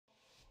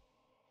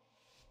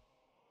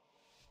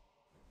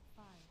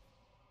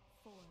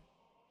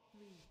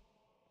3,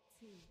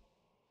 2,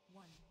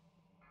 1.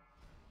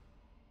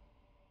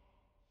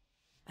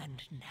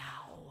 And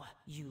now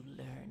you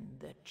learn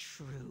the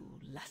true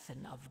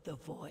lesson of the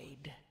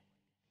void.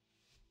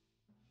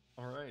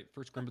 All right,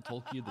 first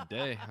Grimbatolki of the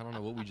day. I don't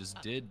know what we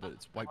just did, but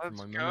it's wiped from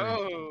Let's my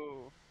memory.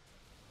 go.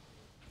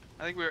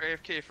 I think we were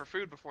AFK for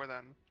food before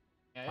then.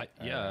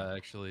 Yeah,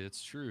 actually,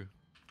 it's true.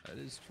 That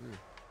is true.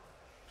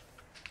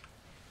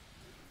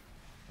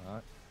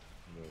 Alright.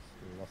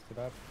 Just lost it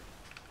up.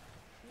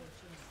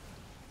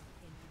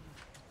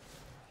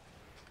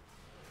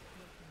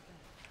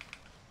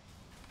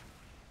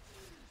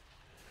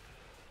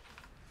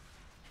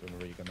 When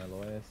we gonna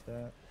LOS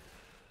that?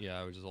 Yeah,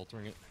 I was just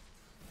altering it.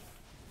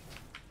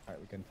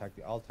 Alright, we can tag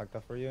the. I'll tag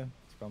that for you.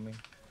 It's coming.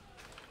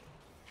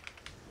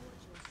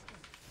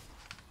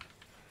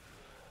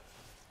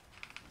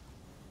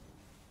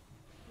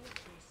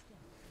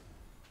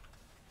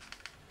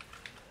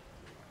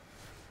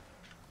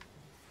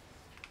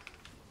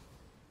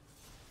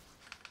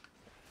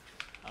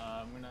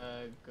 I'm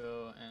gonna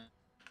go and.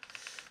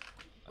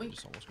 I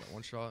just almost got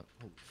one shot.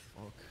 Oh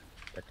fuck!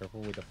 Be careful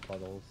with the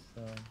puddles.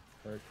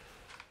 Hurt.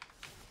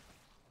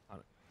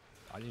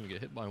 I didn't even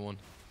get hit by one.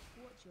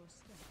 Watch your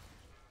step.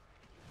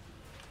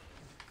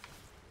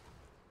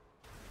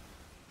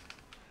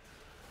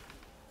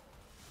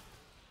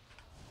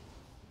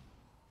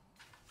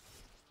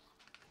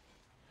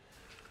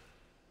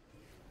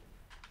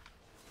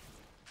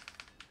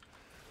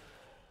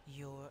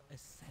 Your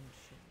ascension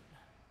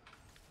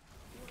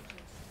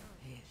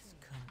is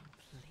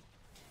complete.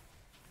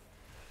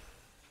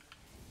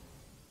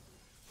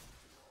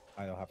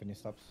 I don't have any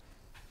stops.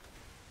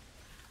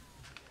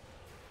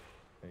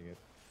 Very good.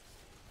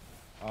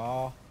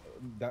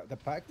 The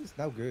pack is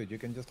now good. You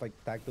can just like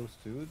tag those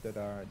two that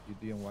are you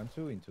didn't want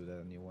to into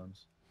the new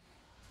ones.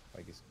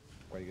 Like it's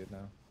quite good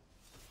now.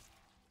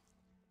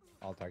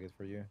 I'll tag it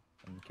for you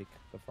and kick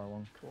the far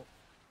one. Cool.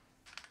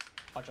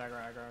 Watch aggro.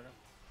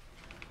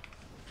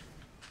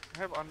 I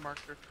have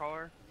unmarked Earth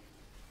Caller.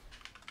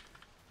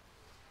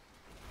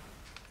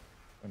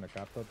 And a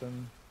cap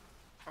totem.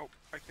 Oh,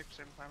 I kicked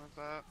same time as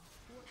that.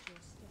 Watch your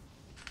step.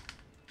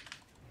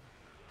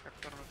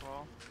 Kept them as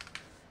well.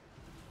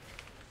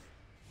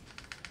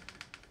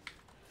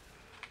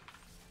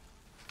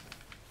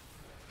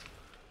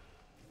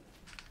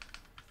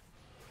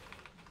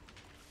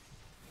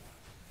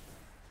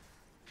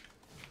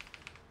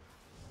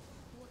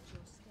 Watch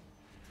your step.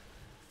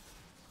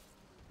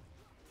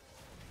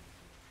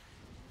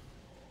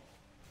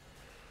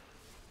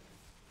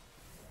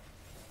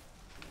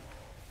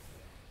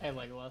 Hey,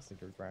 Legolas.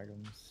 With your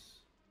dragons.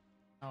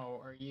 How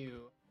are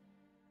you?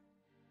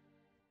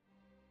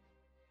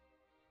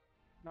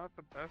 Not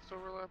the best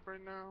overlap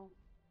right now.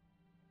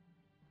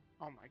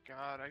 Oh my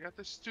god, I got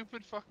this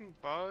stupid fucking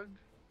bug.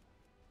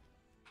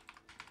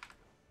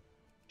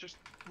 Just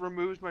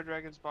removes my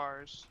dragon's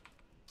bars.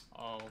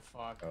 Oh,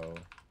 fuck. Oh. I'm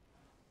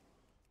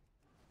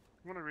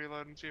gonna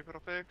reload and see if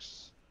it'll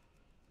fix.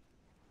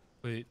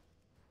 Wait,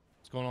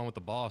 what's going on with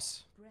the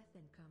boss? Breath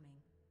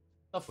incoming.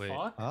 The Wait.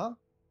 fuck? Huh?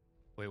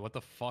 Wait, what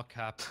the fuck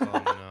happened?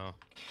 Oh no.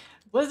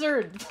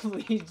 Blizzard,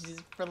 please,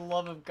 just for the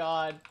love of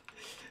God.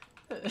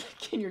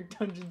 Can your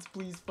dungeons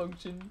please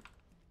function?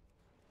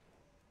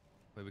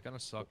 Wait, we kind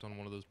of sucked on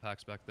one of those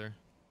packs back there.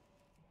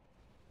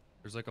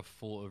 There's like a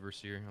full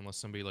overseer, unless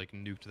somebody like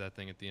nuked that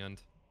thing at the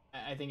end.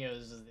 I think it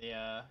was just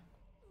the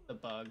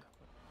bug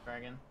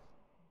dragon.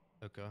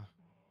 Okay.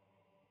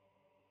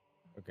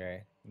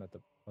 Okay. Not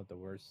the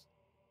worst.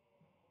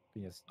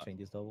 Can you just change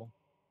this double?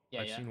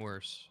 Yeah, I've yeah. seen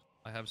worse.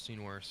 I have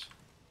seen worse.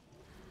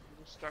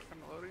 I'm just stuck on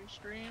the loading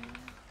screen.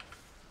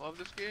 Love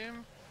this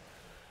game.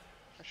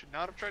 I should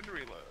not have tried to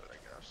reload, I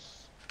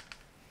guess.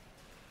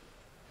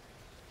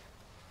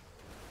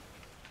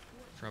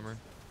 Tremor.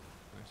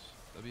 Nice.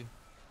 W.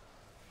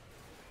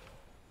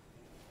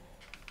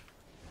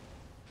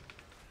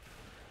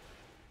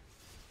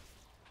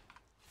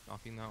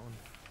 Knocking that one.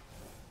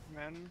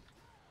 Men.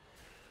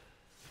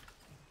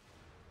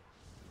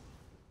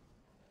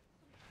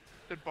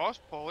 Did boss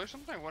pull or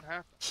something? What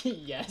happened?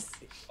 Yes.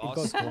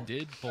 Boss goes-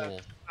 did pull.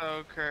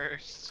 So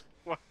cursed.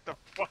 What the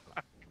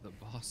fuck? The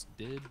boss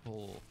did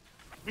pull.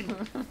 Little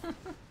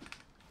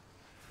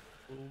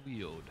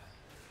weird.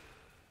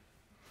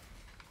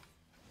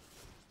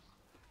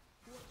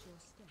 Watch your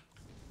step.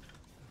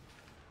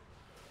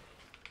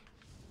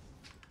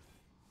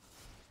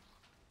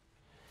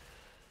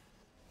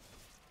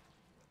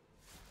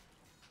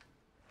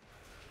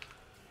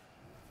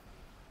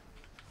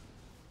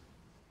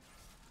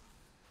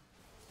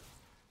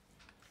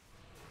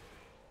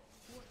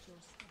 Watch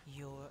your step.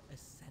 Your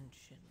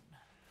ascension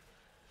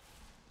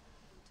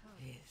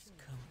is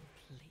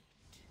complete.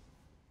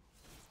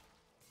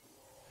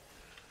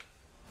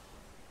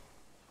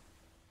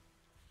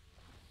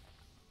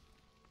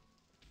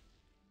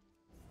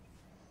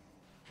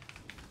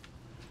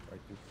 Try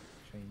to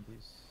change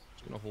this.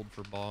 Just gonna hold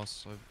for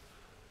boss. I've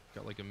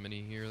got like a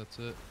mini here, that's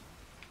it.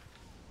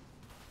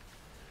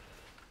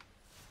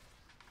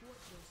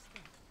 Watch your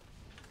step.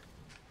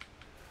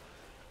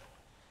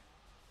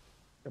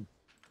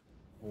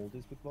 hold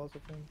this with walls, I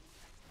think.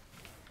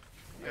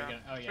 Are you Yeah.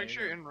 gonna- oh, Just yeah, make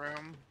sure you're you're in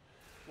room.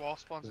 Wall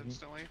spawns Mhm.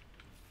 instantly.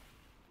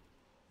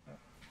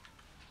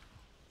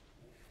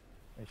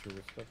 Make sure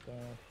we stop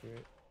that.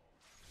 Great.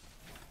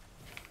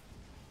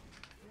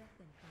 Breath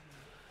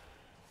incoming.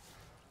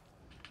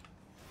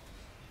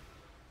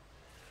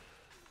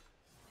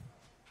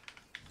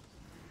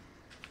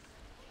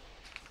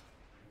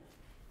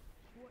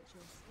 Watch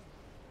your step.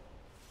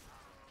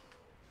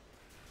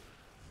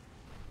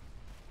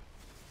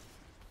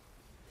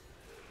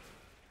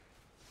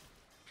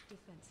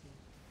 Defensive.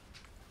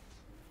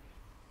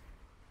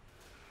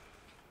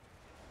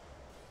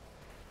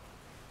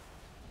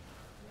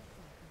 Breath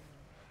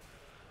incoming.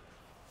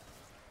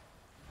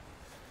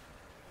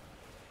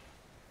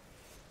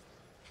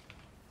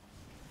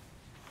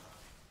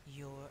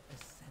 Your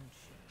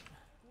ascension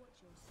Watch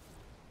your step.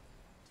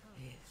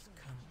 Target is clear.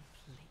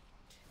 complete.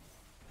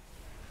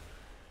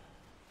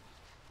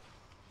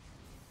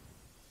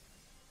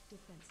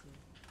 Defensive.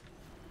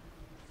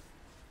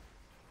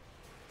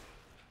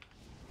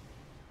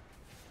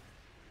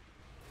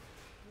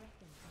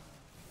 Breath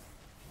incoming.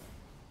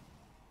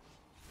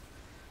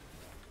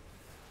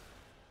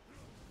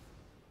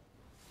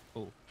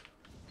 Oh,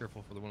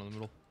 careful for the one in the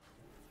middle.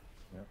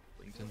 Yeah.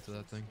 Linked into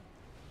that thing.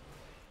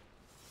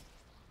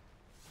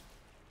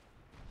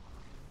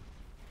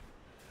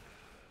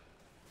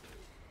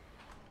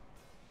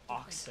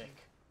 toxic.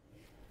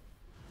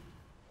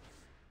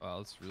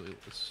 Wow,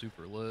 it's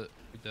super lit.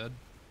 We dead?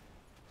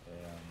 Yeah,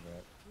 I'm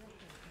dead.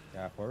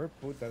 Yeah, whoever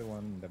put that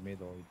one in the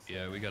middle, it's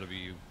Yeah, we gotta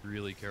be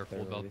really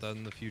careful about that terrorist.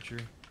 in the future.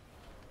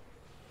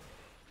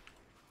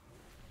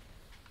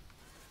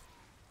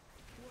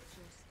 Watch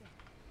your step.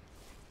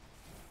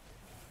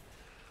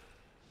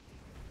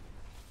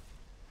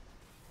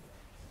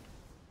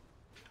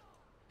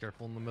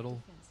 Careful in the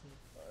middle. Defensive.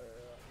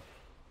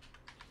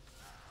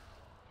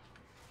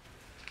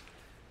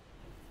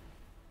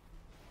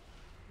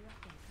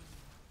 Breath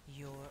incoming.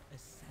 Your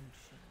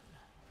ascension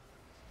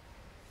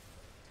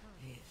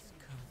Target is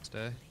clear. complete.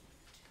 Stay.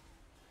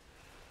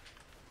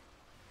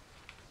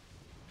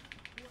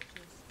 Watch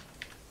your step.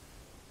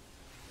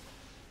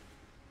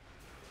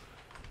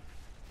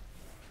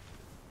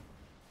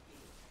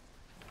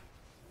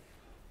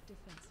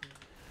 Defensive.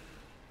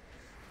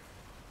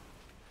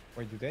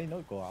 Wait, do they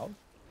not go out?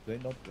 Do they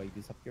not like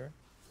disappear?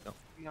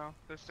 No,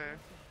 they stay. Breath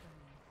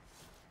incoming.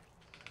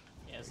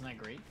 Yeah, isn't that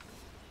great?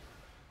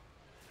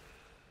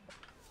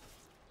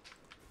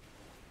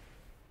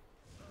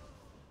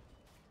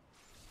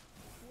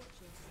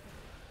 Watch your step.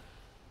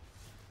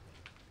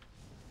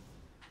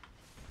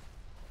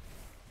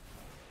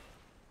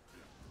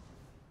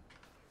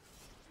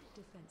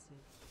 Defensive.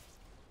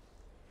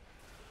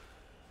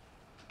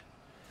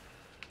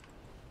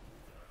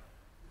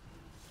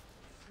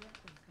 Breath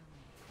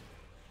incoming.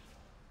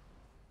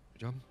 Good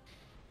job.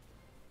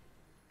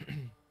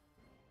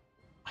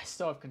 I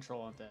still have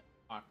control of that.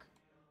 Fuck.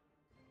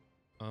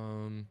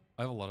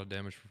 I have a lot of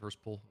damage for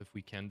first pull if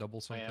we can double Oh,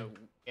 something. yeah,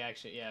 we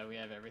actually, yeah, we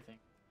have everything.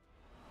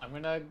 I'm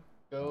gonna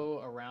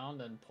go around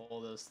and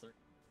pull those three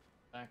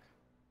back.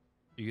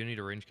 You gonna need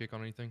a range kick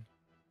on anything?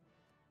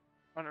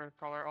 Under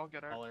collar, I'll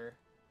get her. Color.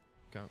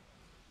 Okay.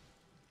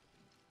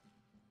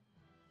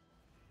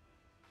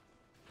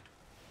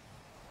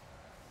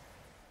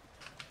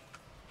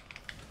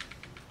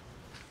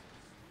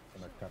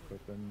 Gonna cap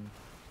open.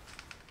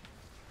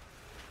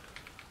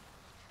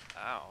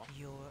 Ow.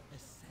 Your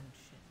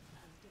ascension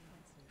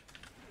Defensive.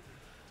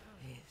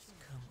 is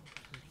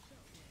complete.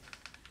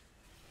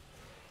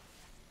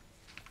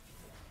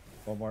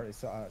 One more. It's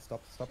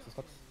stop. Okay.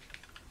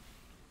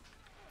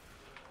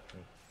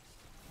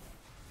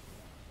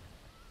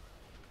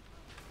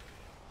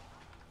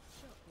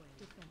 Shockwave.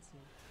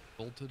 Defensive.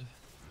 Bolted.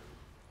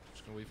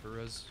 Just gonna wait for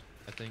res,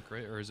 I think,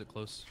 right? Or is it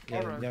close? Yeah,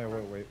 Alright. yeah.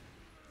 Wait.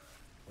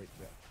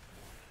 Yeah.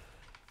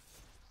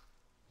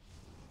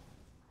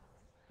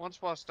 Once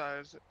boss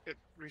dies, it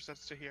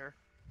resets to here.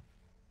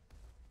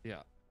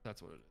 Yeah,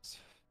 that's what it is.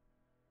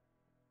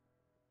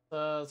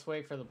 Let's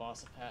wait for the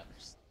boss of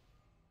patterns.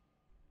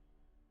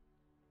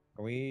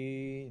 Can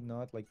we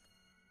not like?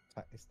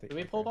 Stay, Do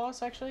we pull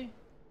boss actually?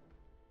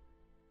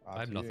 I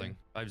have nothing.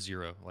 I have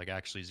 0. Like,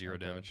 actually 0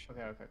 Okay. damage.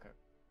 Okay.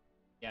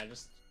 Yeah,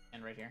 just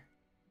end right here.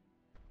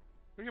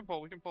 We can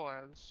pull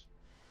as.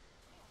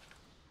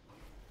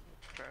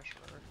 Trash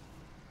whatever.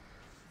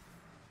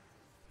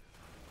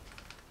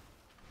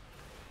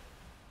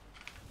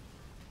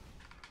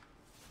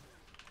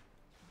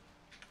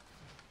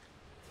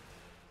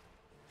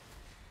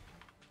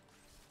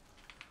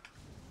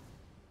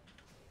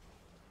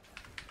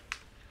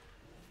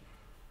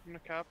 I'm gonna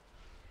cap.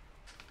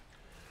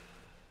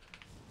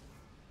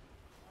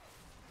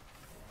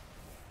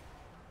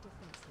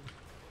 Defensive.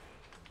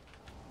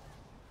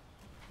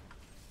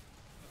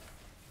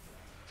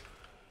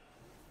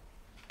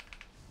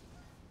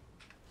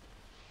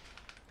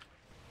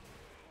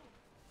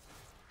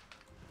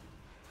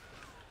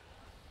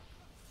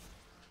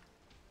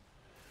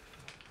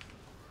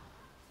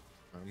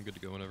 I'm good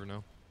to go whenever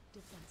now.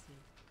 Defensive.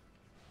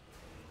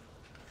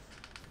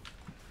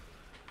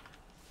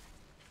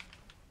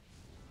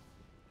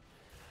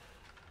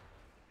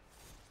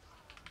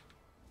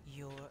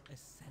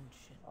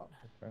 Oh,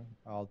 okay,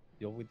 I'll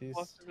deal with this.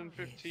 Less than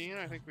 15.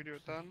 I think we do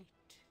it then.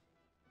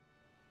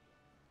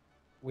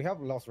 We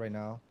have lost right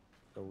now,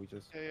 so we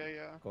just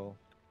Yeah. go,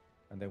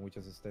 and then we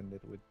just extend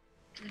it with.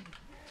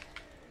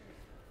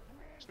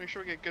 Just make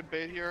sure we get good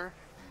bait here.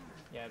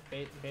 Yeah,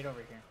 bait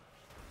over here.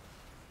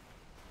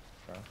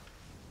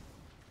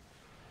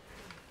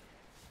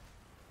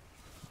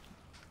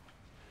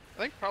 I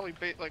think probably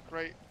bait like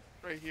right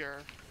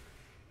here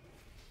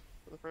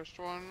for the first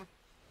one.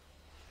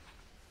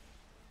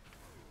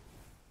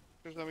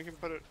 Because then we can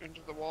put it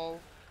into the wall.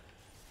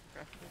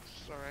 Okay,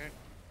 that's alright.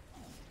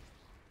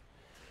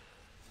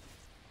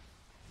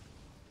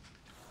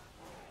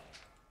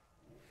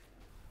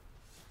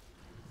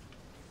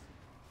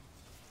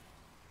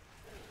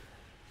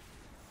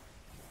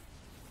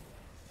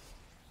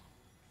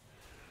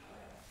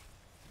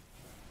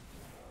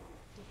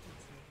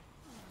 Defensive.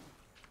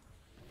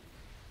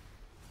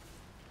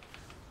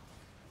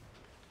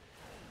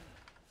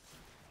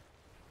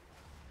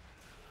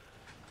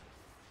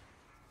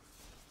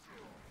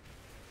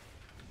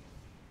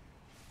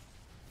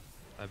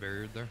 I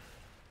barriered there.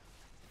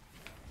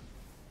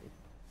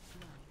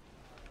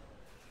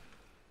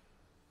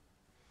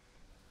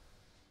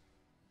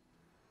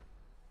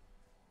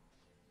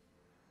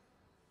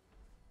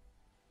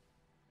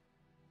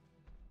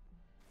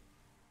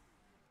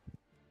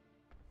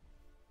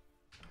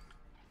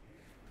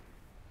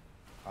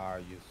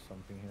 Blood. Use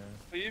something here.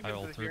 Cleave I into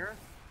altered. here.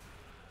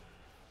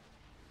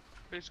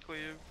 Base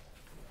cleave.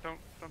 Don't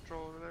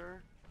troll over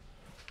there.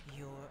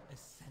 Your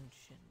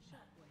ascension is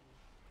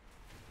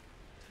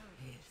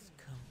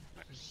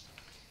complete. Nice.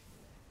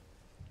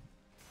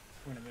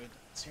 I'm gonna move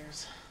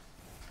downstairs.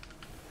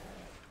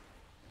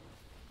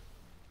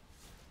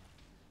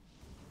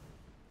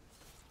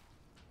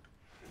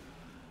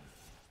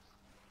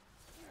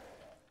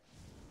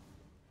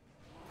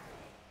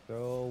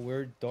 So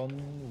we're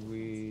done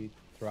with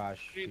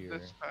trash Need here.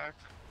 this back.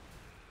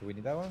 Do we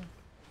need that one?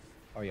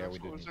 Oh yeah, That's we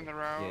do what was need in it. the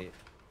route.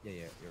 Yeah,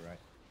 you're right.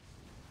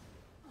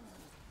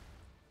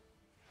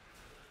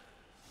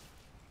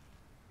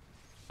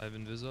 I have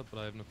invis up, but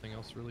I have nothing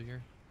else really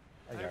here.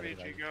 I I got have it.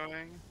 AG going. I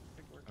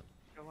think we're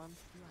chilling.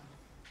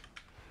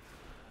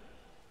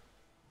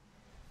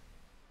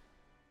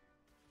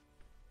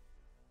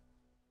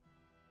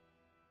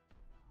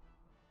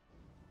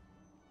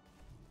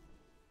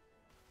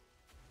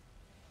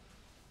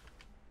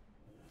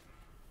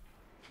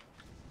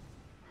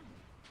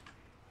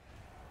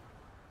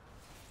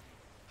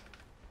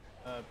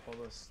 Blood.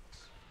 Pull this.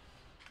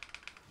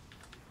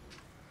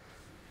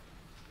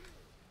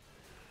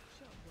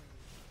 Shockwave.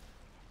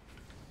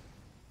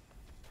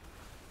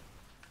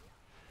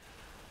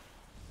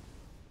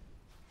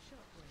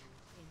 Shockwave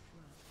in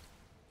front.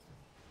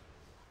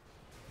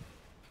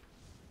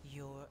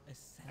 Your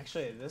ascension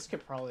Actually, this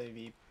could probably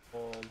be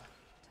pulled a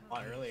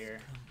lot Target earlier.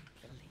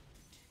 complete.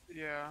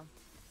 Yeah.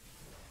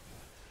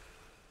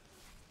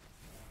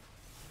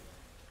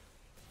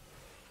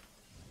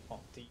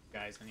 Well, to you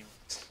guys anyway.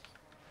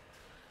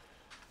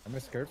 I'm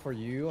scared for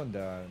you on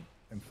the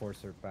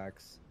enforcer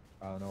packs.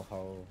 I don't know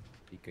how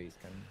DKs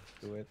can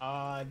do it.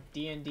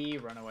 D&D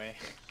runaway.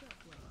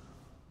 Shockwave.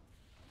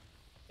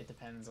 It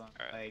depends on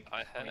Alright, like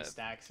I how many have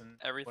stacks and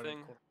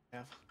everything. What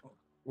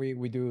we have.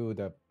 We do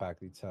the pack.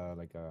 It's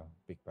like a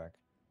big pack.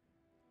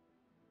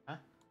 Huh?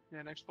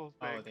 Yeah, next pull's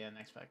Oh, big. yeah,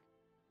 next pack.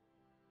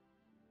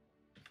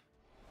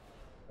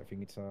 I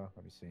think it's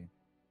let me see,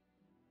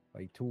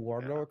 like 2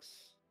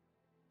 warlocks.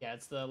 Yeah,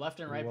 it's the left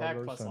and Two right pack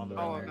warlords plus and, lava.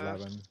 All of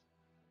Lavender. this. Lavan.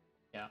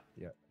 Yeah.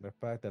 Yeah, left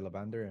pack, the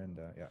lavender, and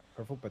yeah,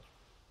 careful, but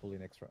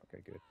pulling extra.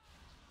 Okay, good.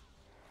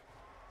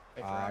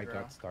 Wait for I aggro.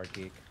 got star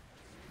kick.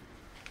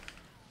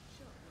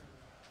 Shockwave.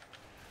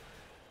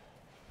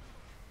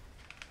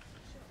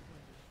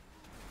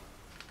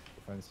 Shockwave.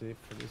 Defensive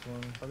for this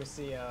one. Focus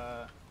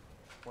the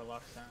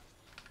warlocks down.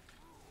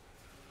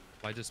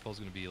 My dispel's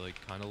gonna be like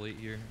kind of late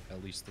here,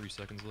 at least 3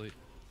 seconds late.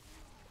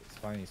 It's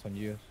fine. It's on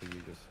you, so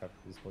you just have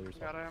to dispel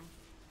yourself. Got him.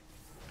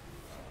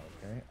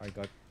 Okay, I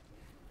got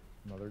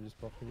another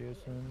dispel for you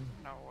soon.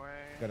 No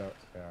way. I gotta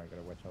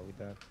watch out with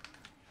that.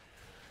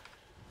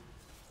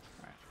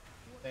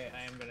 Alright.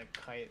 I am gonna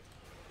kite.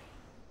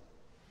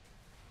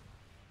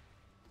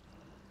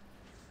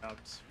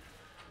 Oops.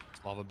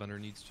 Lava Bender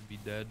needs to be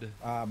dead.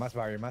 Mass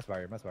barrier. Yeah.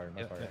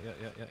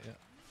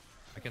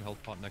 I can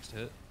health pot next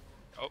hit.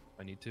 Oh.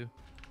 I need to.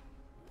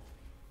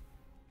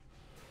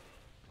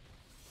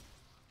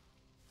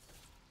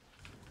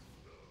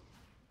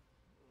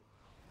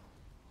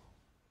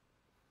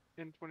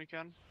 In 20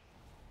 can.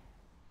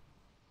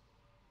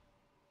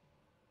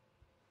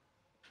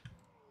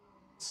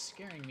 It's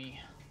scaring me.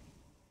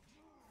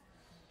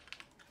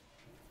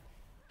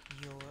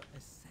 Your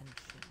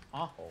ascension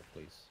Huh? Oh,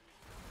 please.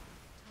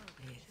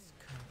 is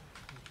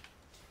complete.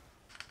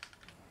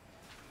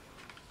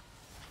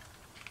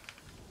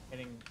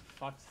 Getting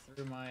fucked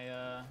through my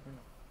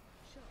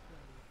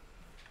Shockwave.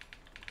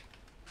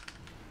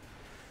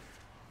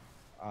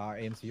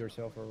 AMC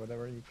yourself or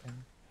whatever you can.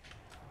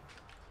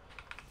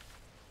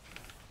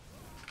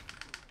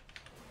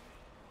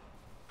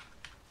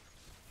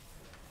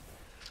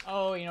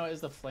 Oh, you know,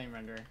 it's the flame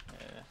render.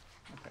 Yeah.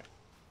 Okay.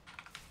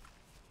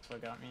 That's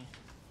what got me.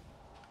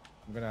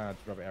 I'm gonna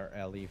drop our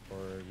Ellie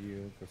for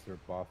you because you're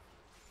buff.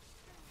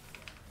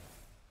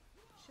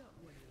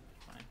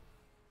 Shockwave. Fine.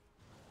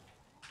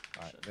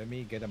 Alright, Shit. let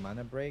me get a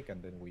mana break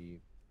and then we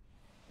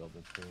build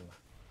it too.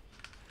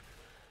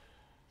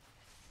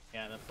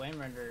 Yeah, the flame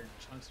render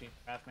chunks me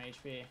for half my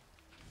HP.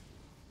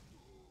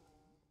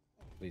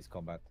 Please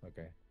combat.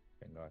 Okay,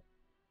 thank God.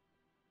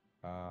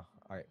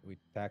 We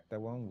tagged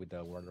that one with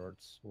the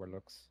warlocks.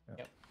 Yeah.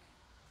 Yep.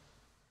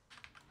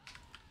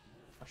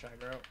 How should I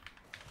grow?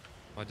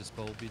 My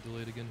dispel will be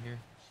delayed again here.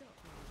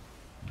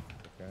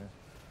 Shockwave. Okay.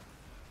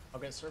 I'll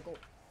get circle.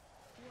 Watch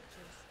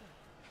your step.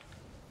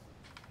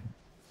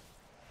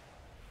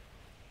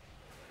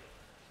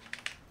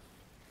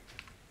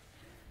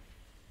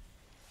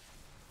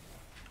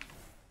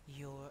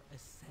 Your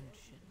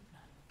ascension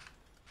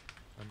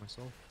By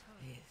myself.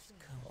 is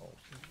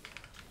complete.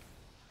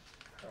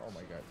 Oh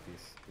my God,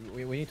 please.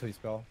 We need to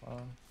dispel.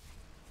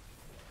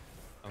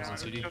 I was on it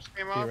CD. just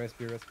came Be up. rest.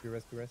 Yeah,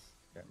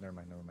 never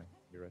mind.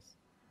 Be rest.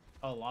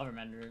 Oh, lava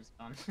render is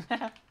gone.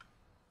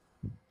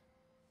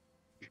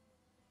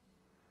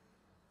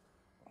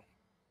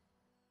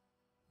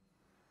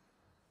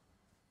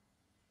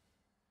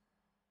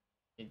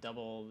 You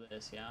double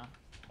this, yeah?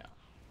 Yeah.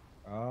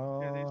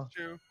 Yeah, these Oh,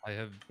 two. I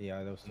have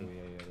yeah, those two.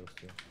 Yeah, those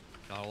two.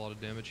 got a lot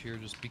of damage here.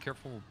 Just be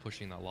careful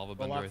pushing that lava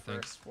bender, Warlock I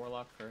think. first.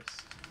 Warlock first.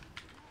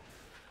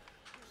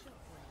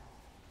 Shockwave.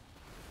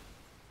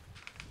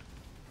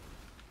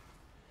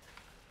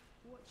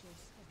 Watch your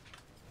step.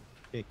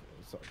 Okay,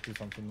 so do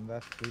something on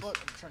that, please. Look,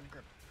 I'm trying to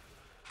grip.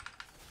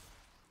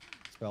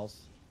 Spells.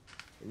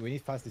 We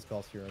need fast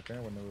dispels here, okay?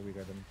 Whenever we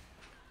get them.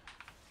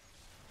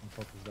 And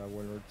focus that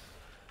warlords.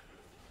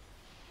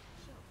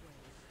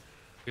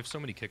 Shockwave. We have so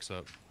many kicks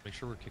up. Make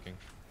sure we're kicking.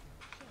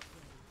 Shockwave.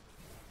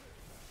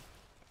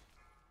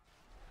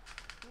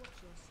 Watch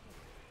your step.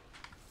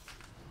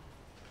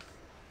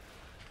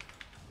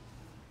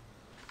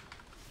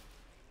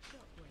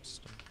 Shockwave.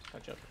 Stunned.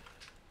 Touch up.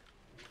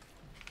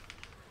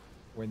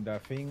 When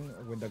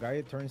the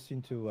guy turns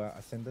into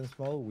Ascendance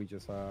mode, we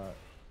just oh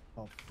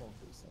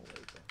focus away.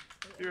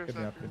 Here's Hit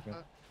me that. up, hit me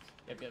up.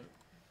 Yep.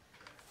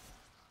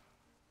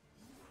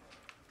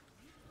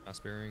 Mass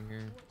bearing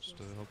here, just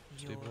to help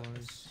Your stabilize.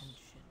 ascension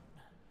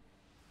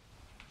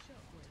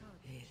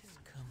Shockwave. is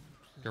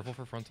complete. Careful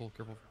for frontal,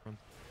 careful for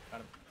frontal.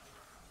 Got him.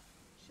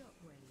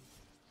 Shockwave.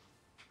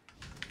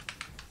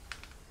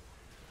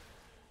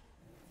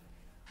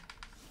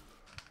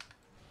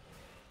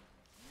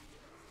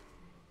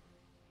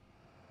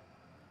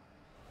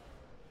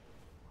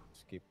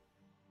 Skip.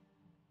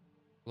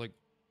 Like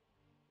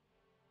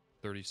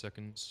 30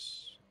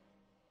 seconds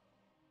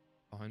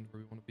behind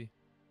where we want to be.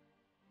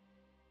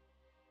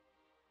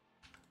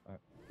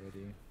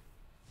 Ready.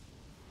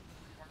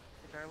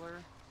 Tyler.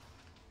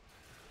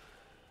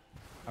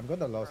 I'm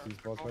gonna lose these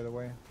boss, by the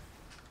way.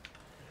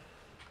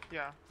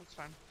 Yeah, that's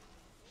fine.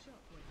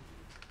 Shockwave.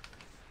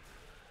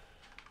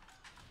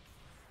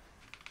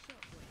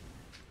 Shockwave.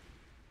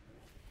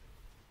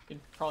 You'd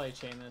probably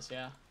chain this,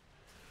 yeah.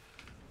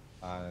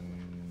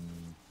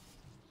 And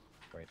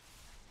wait.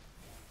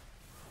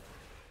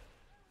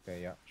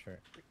 Okay, yeah, sure.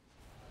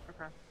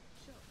 Okay.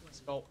 Shockwave.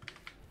 Skull.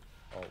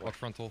 Oh, Watch what?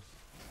 frontal.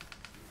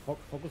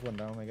 Focus one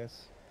down, I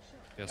guess.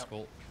 Yeah, Yep. skull.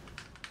 Watch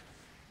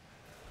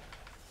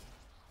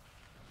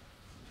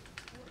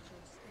your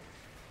step.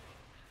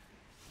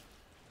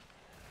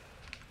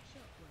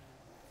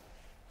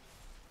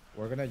 Shockwave.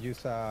 We're gonna use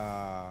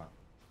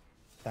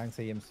tanks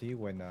AMC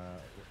when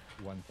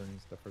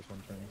the first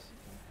one turns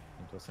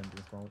into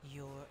Ascendance mode.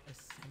 Your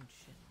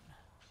ascension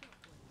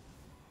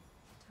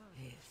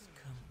Shockwave. is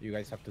complete. You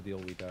guys have to deal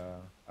with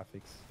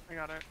affix. I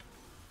got it.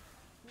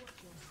 Watch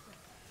your step.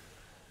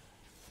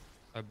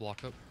 I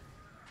block up.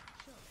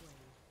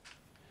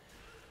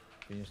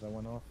 Shockwave. Finish that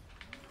one off.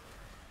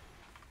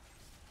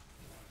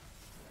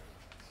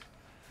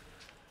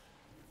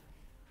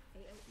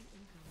 AOE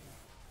incoming.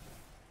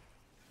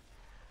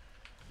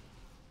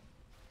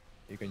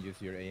 You can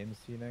use your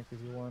AMC next if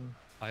you want.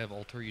 I have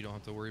altar, you don't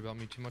have to worry about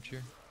me too much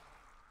here.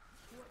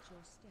 Watch your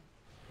step.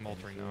 I'm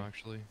altering now,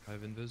 actually. I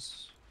have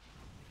invis.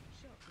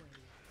 Shockwave.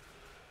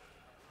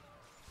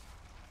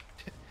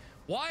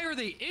 Why are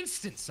they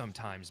instant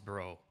sometimes,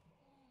 bro?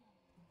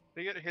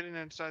 They get hidden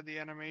inside the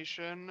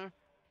animation.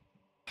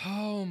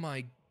 Oh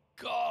my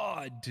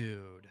god,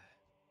 dude.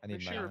 I need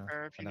Machine mana,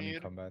 repair if you and I'm in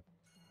need. combat.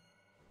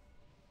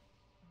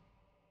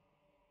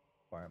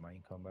 Why am I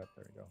in combat?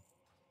 There we go.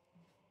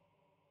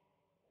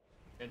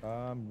 Good.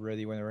 I'm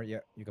ready whenever. Yeah,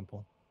 you can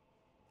pull.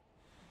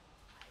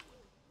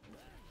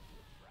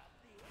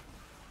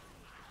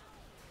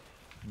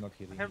 I'm not I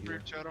hitting have here.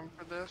 root totem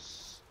for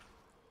this.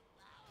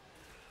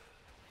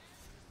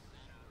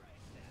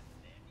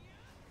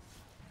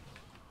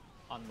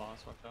 On boss,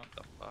 watch out.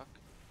 The fuck?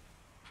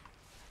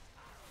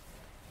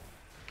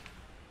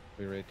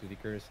 Be ready to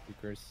decurse.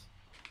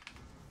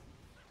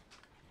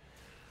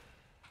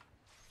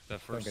 That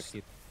Don't get first,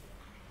 hit.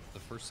 the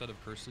first set of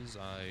curses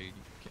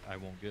I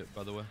won't get,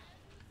 by the way.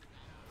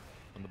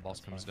 When the boss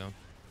That's comes fine. down.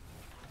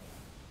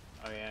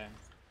 Oh yeah.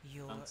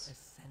 Your Bounce.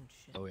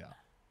 ascension Oh yeah.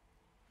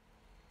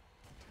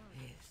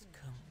 is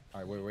complete.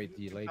 Alright, wait,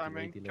 delay,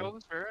 Timing. delay. Kill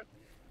the spirit.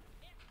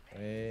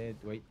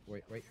 Wait,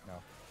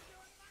 no.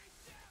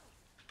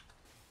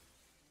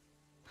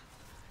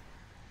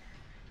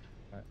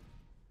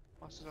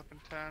 Boss is up in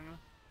 10.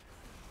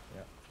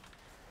 Yeah.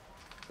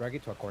 Drag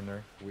it to a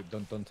corner. We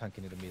don't tank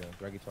it in the middle.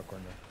 Drag it to a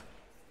corner.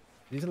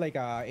 This is like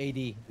AD.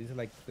 This is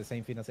like the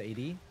same thing as AD.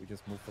 We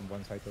just move from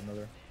one side to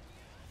another.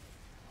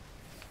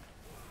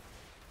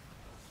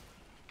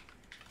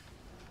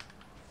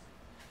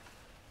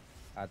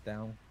 Add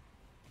down.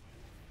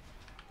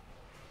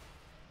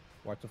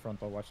 Watch the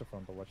frontal, watch the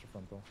frontal, watch the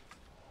frontal.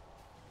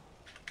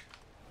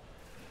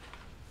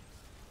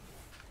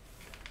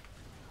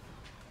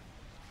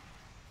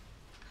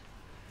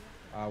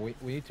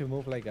 We need to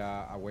move like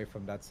away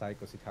from that side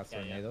because it has Yeah,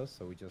 yeah. tornadoes.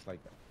 So we just like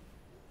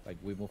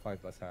we move like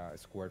as a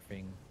square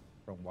thing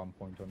from one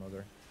point to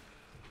another.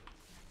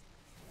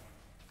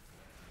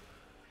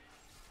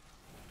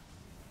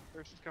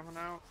 First is coming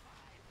out.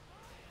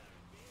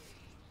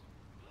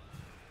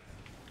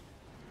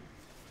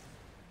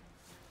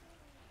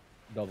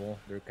 Double,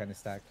 they're kind of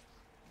stacked.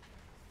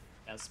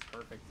 That's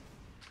perfect.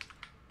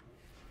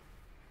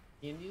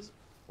 Indies?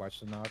 Watch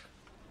the knock.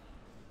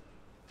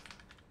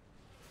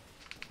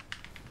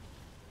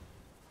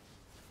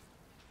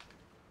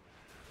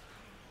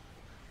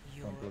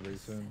 Your Control very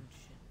soon. ascension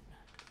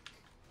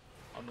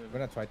I'll move. I'm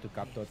gonna try to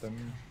cap is totem.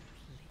 complete.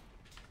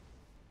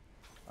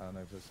 I don't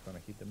know if it's gonna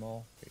hit them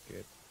all. Okay,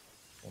 good.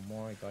 One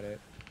more, I got it.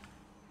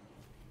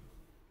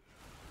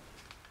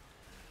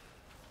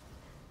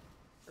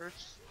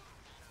 First.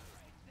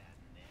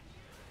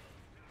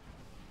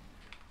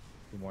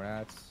 Two more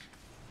ads.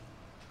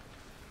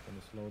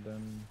 Gonna slow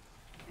them.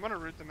 I'm gonna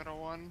root the middle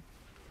one.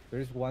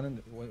 There's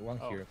one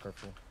Oh. here,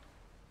 careful.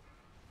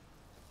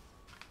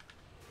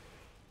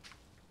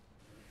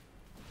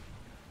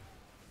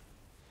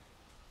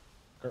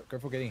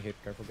 Careful getting hit,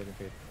 careful getting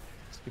hit.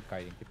 Just keep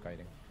kiting, keep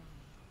kiting.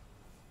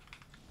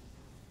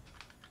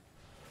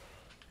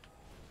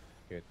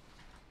 Good.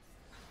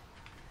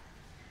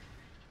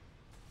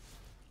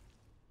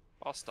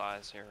 Boss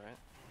dies here, right?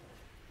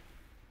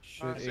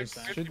 It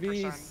should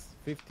be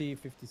 50%.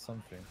 50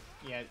 something.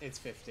 Yeah, it's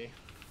 50.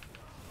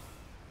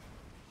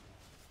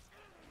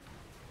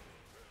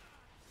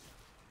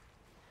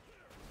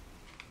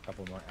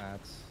 Couple more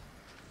ads.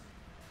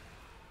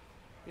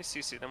 You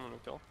CC them when we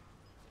kill.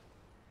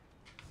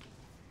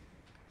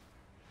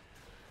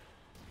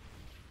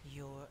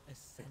 Your the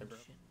ascension bro.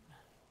 is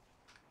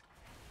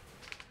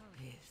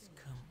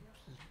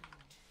complete.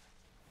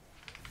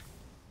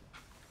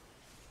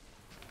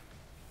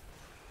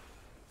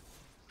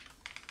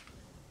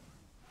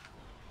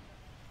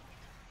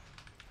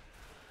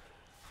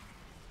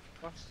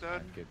 Buff's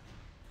dead. Good.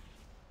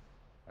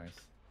 Nice.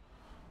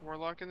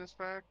 Warlock in this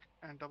pack.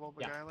 And double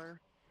Yeah. Beguiler.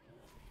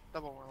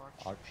 Double Warlock.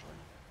 Ouch. actually.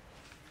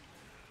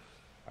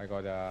 I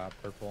got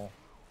purple.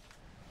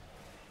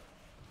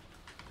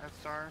 Head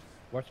Star.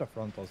 Watch the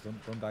frontals.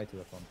 Don't die to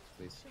the frontals,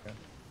 please. Okay.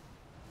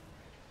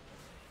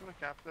 I'm gonna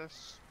cap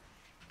this.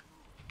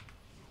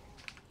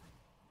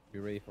 Be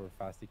ready for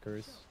Fasty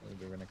Curse.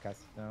 We're gonna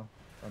cast it now.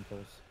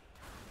 Frontals.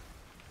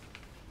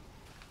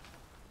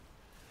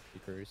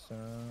 Curse.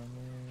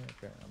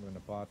 Okay, I'm gonna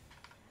bot.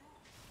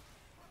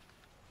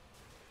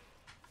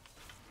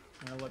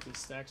 I'm gonna let these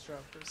stacks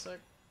drop for a sec.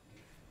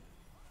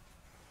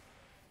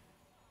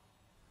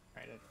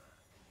 Alright,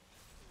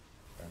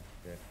 Okay,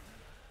 good.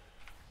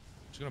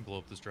 Just gonna blow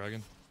up this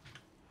dragon.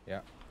 Yeah.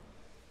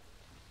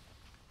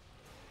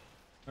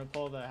 I'm gonna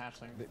pull the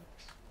halfling.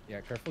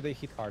 Yeah, careful they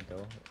hit hard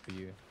though. For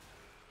you.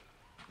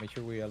 Make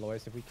sure we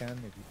Alois if we can.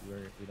 If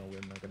we're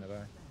not gonna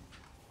die.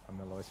 I'm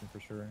Aloising for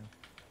sure.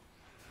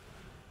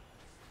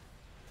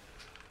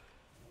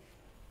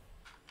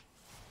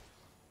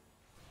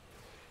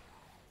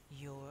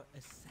 Your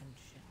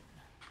ascension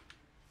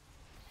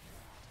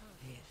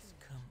is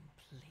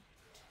complete.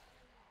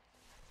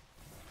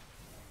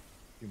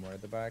 Few more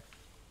at the back.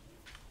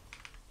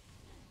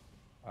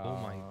 Oh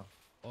my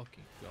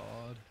fucking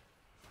god.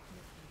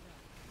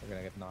 We're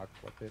gonna get knocked.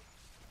 What's it?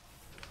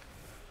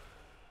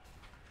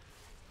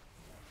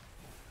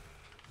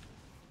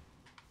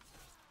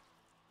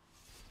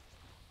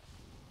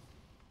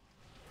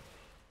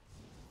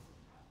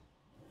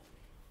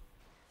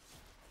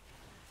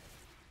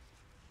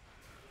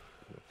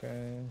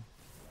 Okay.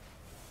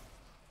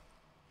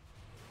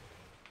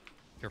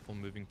 Careful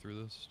moving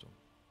through this. Don't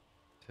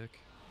tick.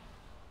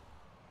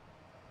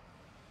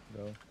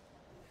 Go.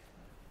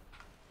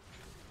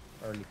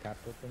 Early cap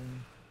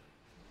open.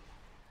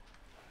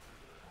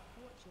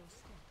 Watch your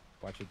step.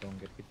 Watch it, don't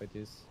get hit by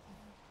this.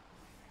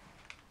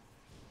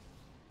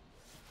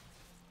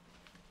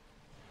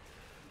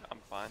 I'm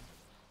fine.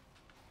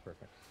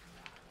 Perfect.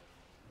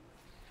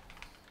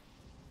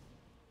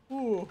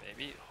 Ooh!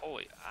 Maybe.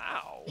 Holy.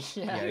 Ow.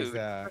 Yeah. Yeah, Dude.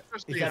 That's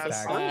just it's the got a the ad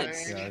stack. buff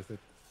science. thing. Yeah, it's a,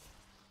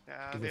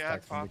 Yeah, He's the a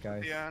ad stack from buff the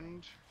at the guys.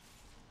 end.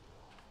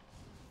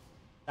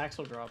 Stacks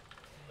will drop.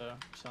 So,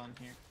 chilling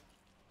here.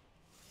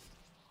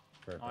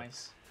 perfect.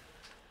 Nice.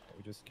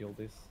 We just killed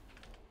this.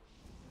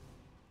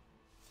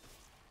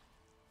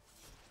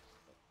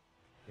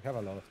 We have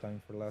a lot of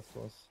time for the last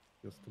boss.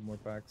 Just 2 more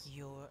packs.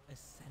 Your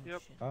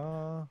ascension.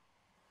 Uh,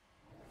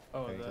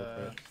 Oh, Okay, go for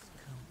the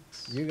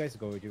it. you guys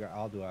go. You guys,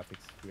 I'll do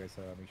affix. You guys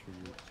make sure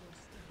you Watch your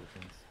step. do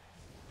things.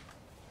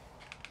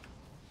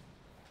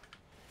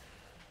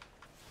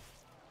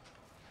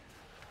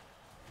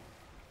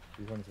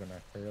 This one's gonna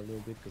hurt a little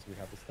bit because we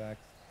have the stacks.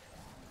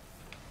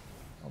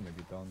 Oh,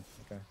 maybe don't.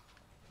 Okay.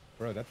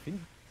 Bro, that thing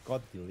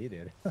got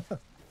deleted.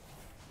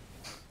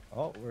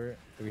 Oh, do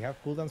we have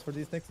cooldowns for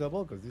this next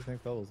double? Because this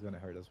next double is gonna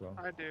hurt as well.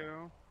 I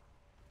do.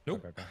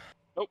 Nope. Okay.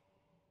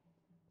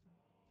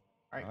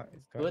 Alright,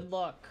 It's good. good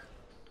luck.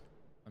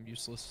 I'm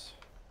useless.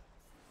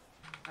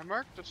 I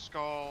marked a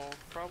skull.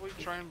 Probably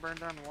try and burn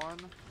down one.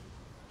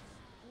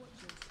 Watch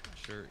your step.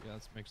 Sure. Yeah,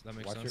 that makes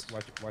Watch sense.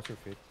 watch your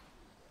feet.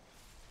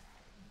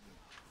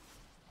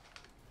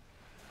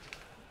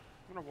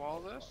 I'm gonna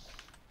wall this.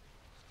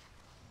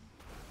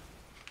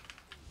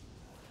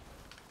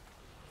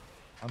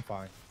 I'm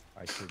fine.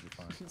 I should be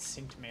fine.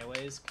 Synced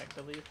melees,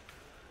 effectively.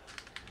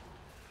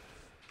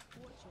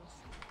 Watch your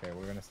step. Okay,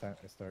 we're gonna start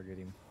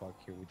getting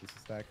fucked here with these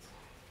stacks.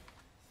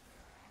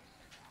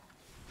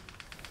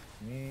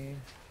 Me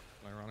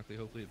Ironically,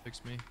 hopefully it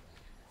picks me.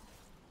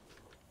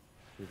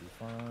 should be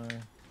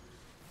fine.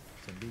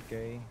 Some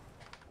DK.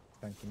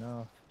 Tank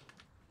enough.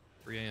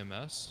 Free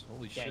AMS?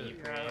 Holy Yeah, shit. you-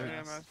 Yeah, Right.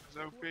 AMS is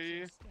Watch OP.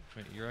 your step.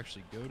 Wait, you're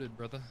actually goated,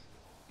 brother.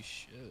 Holy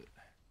shit.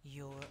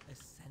 Your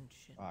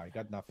ascension. I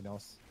got nothing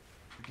else.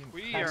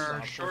 We That's are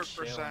not short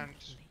chill. percent,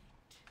 Complete.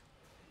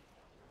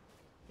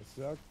 It's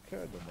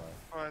okay, don't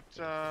worry.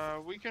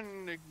 but we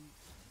can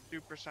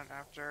do percent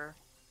after.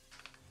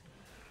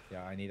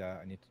 Yeah, I need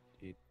to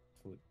eat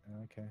food.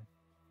 Okay.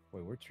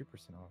 Wait, we're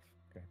 3% off.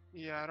 Okay.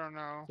 Yeah, I don't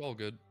know. It's all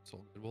good. It's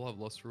all good. We'll have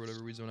lust for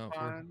whatever we zone out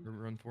Fine. for or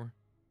run for.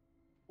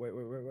 Wait.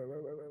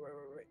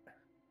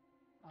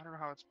 I don't know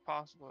how it's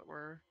possible that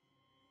we're.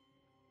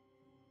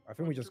 I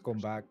think we just go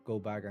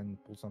 100%. back and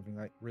pull something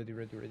like ready.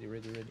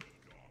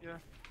 Yeah.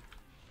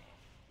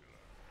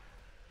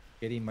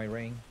 Get in my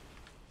ring.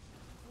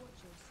 Watch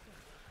your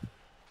step.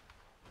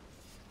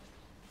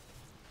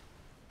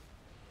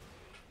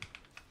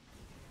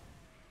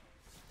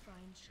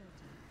 Find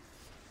shelter.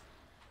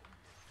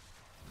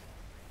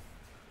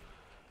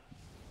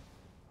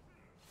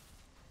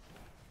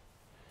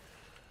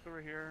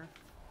 Over here.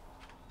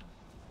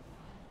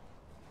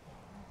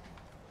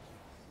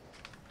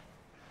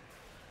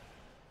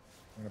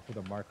 I'm gonna put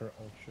a marker.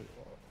 Oh shit!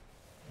 I'm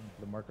gonna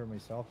put a marker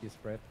myself. You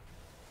spread.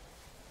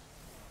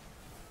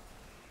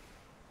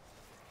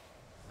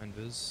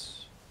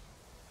 Invis.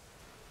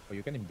 Oh,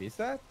 you can invis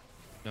that?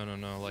 No,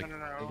 like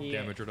no.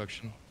 Yeah. damage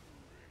reduction.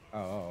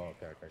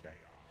 Okay.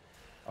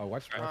 Oh,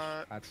 watch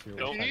ads here. If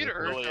watch you ads need here.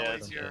 Earth Really Ellie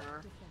is, here.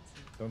 Defensive.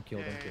 Don't kill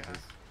Yeah. this.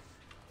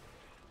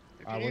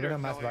 If you We're need gonna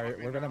Earth mass Ellie, let barrier.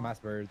 me We're gonna know. mass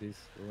barrier this.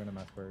 We're gonna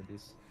mass barrier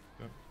this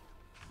Watch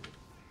your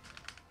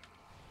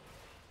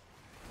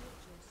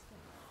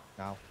step.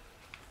 now.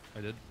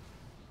 I did.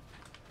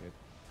 Good.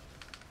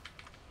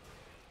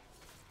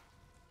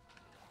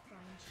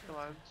 Find The shelter.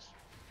 lads.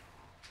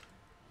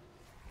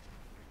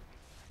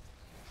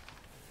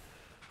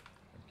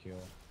 And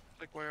kill.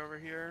 Like way over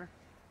here.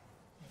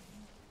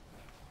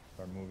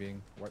 Start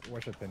moving. Watch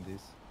your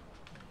this.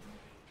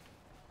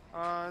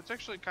 It's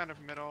actually kind of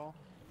middle.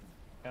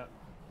 Yep.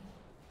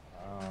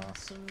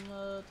 Some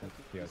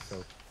Yeah.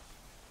 So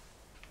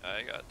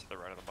I got to the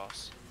right of the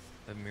boss.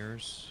 I have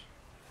mirrors.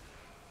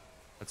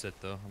 That's it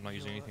though. I'm not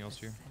using Your anything else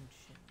here.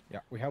 ascension yeah,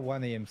 we have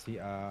one AMC.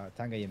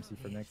 Tank AMC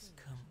for is next.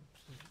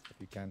 complete. If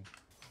you can.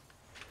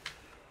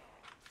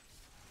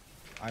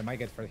 I might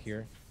get for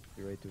here.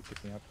 You ready to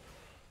pick me up?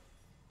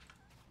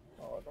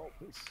 Oh no,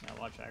 please. Yeah,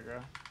 watch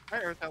aggro. I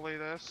Earth Ellie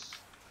this.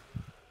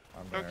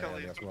 I'm Don't gonna kill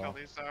rally these. as Don't well.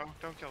 kill these though.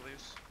 Don't kill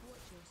these. Watch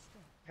your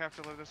step. You have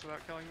to live this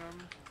without killing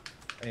them.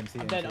 AMC.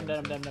 I'm AMC, dead,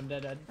 AMC. I'm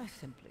dead. I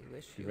simply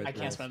wish You you ready I to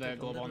can't rest spend a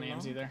global on the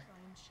AMs either.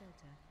 Find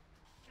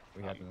shelter.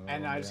 We had another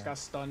And one I just there. got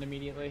stunned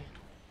immediately.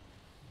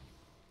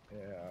 Yeah,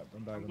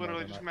 don't die. I'm Don't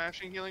literally die, just don't die.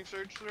 mashing healing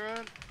surge through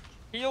it.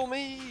 Heal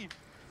me!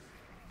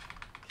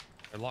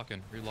 I lock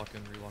in, relock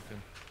in.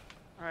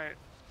 Alright.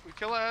 We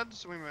kill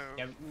ads, we move.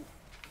 Yeah.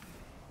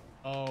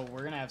 Oh,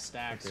 we're gonna have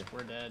stacks. Okay.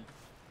 We're dead.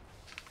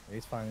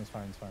 It's fine.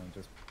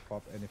 Just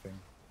pop anything.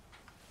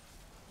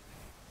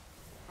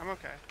 I'm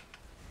okay.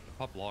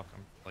 Pop lock.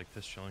 I'm like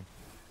piss chilling.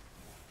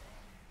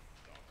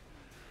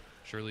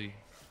 Surely.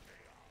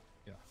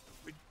 Yeah.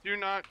 We do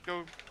not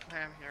go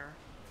ham here.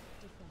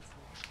 Defensive.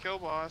 Just kill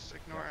boss,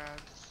 ignore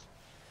ads.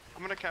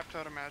 I'm gonna cap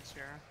totem ads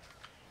here.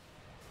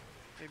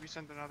 Maybe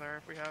send another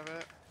if we have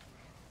it.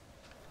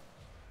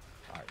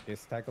 Alright,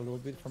 just stack a little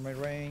bit from my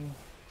ring.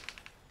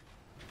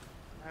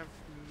 I have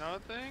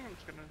nothing. I'm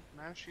just gonna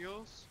mash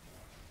heals.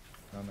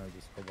 No,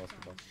 just go boss.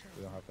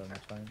 We don't have that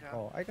much time. Yeah.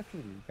 Oh, I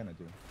actually kinda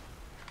do.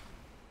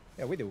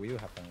 Yeah, we do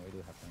have time.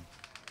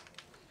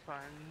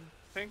 Fine.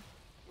 Think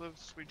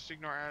lives, we just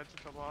ignore ads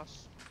until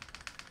boss.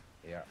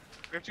 Yeah.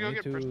 We have to We go need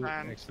get to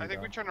percent. exit I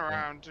think we down. turn Yeah.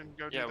 around and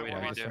go Yeah, do the we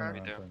one do, on we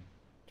track. do.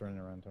 Turn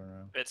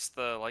around. It's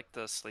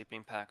the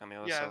sleeping pack on the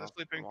other Yeah, side. the of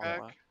sleeping wall.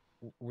 pack.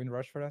 Wind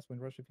rush for us.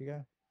 Wind rush if you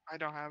got. I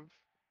don't have.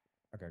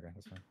 Okay,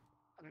 that's fine.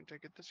 I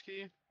didn't get this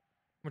key. How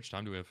much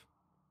time do we have?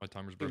 My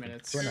timer's 2 broken.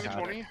 minutes. 2.5.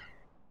 220.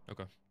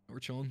 Okay, we're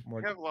chilling.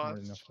 More, We have more lots,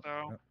 than enough. so-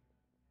 Yeah.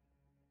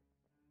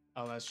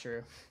 Oh, that's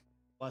true.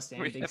 Plus,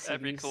 and We big have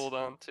every cities.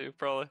 cooldown too,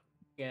 probably.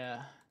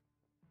 Yeah.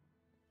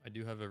 I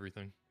do have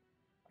everything.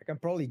 I can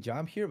probably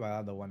jump here, but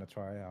I don't want to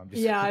try. I'm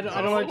just Yeah, I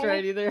don't want to try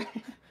it either.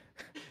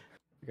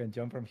 You can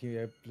jump from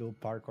here, little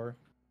parkour.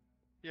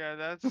 Yeah,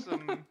 that's how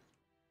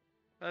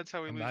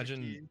we lose a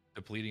Imagine key.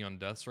 depleting on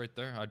deaths right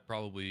there. I'd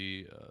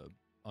probably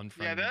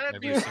unfriend that'd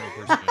every be- single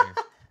person in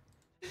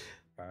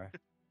here.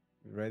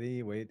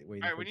 Ready? Wait.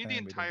 Alright, we need the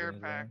entire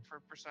pack for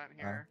percent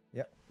here.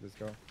 Yep, let's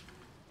go.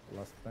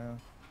 Lost now.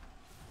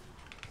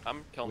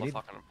 I'm killing We the need-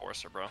 fucking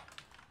enforcer, bro.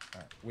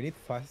 Alright, we need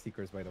 5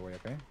 seekers, by the way,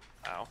 okay?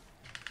 Ow.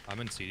 I'm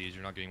in CDs.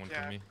 You're not getting one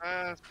Yeah, from me.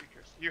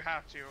 speakers. You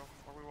have to,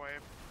 or we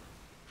wipe.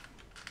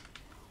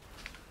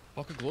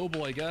 Fuck a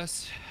global, I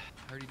guess.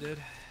 I already did.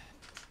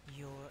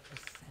 Your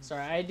essential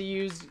Sorry, I had to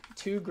use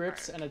 2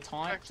 grips and a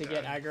taunt to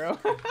get aggro.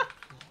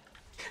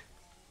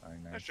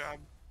 Alright, Nice nice. job.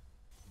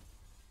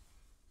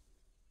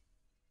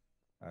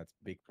 That's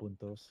big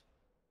puntos.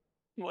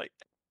 Like,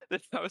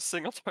 I was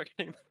single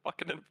targeting the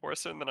fucking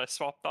enforcer, and then I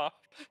swapped off,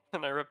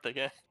 and I ripped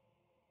again.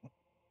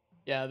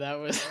 Yeah, that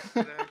was Sick.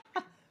 that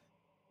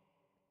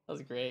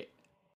was great.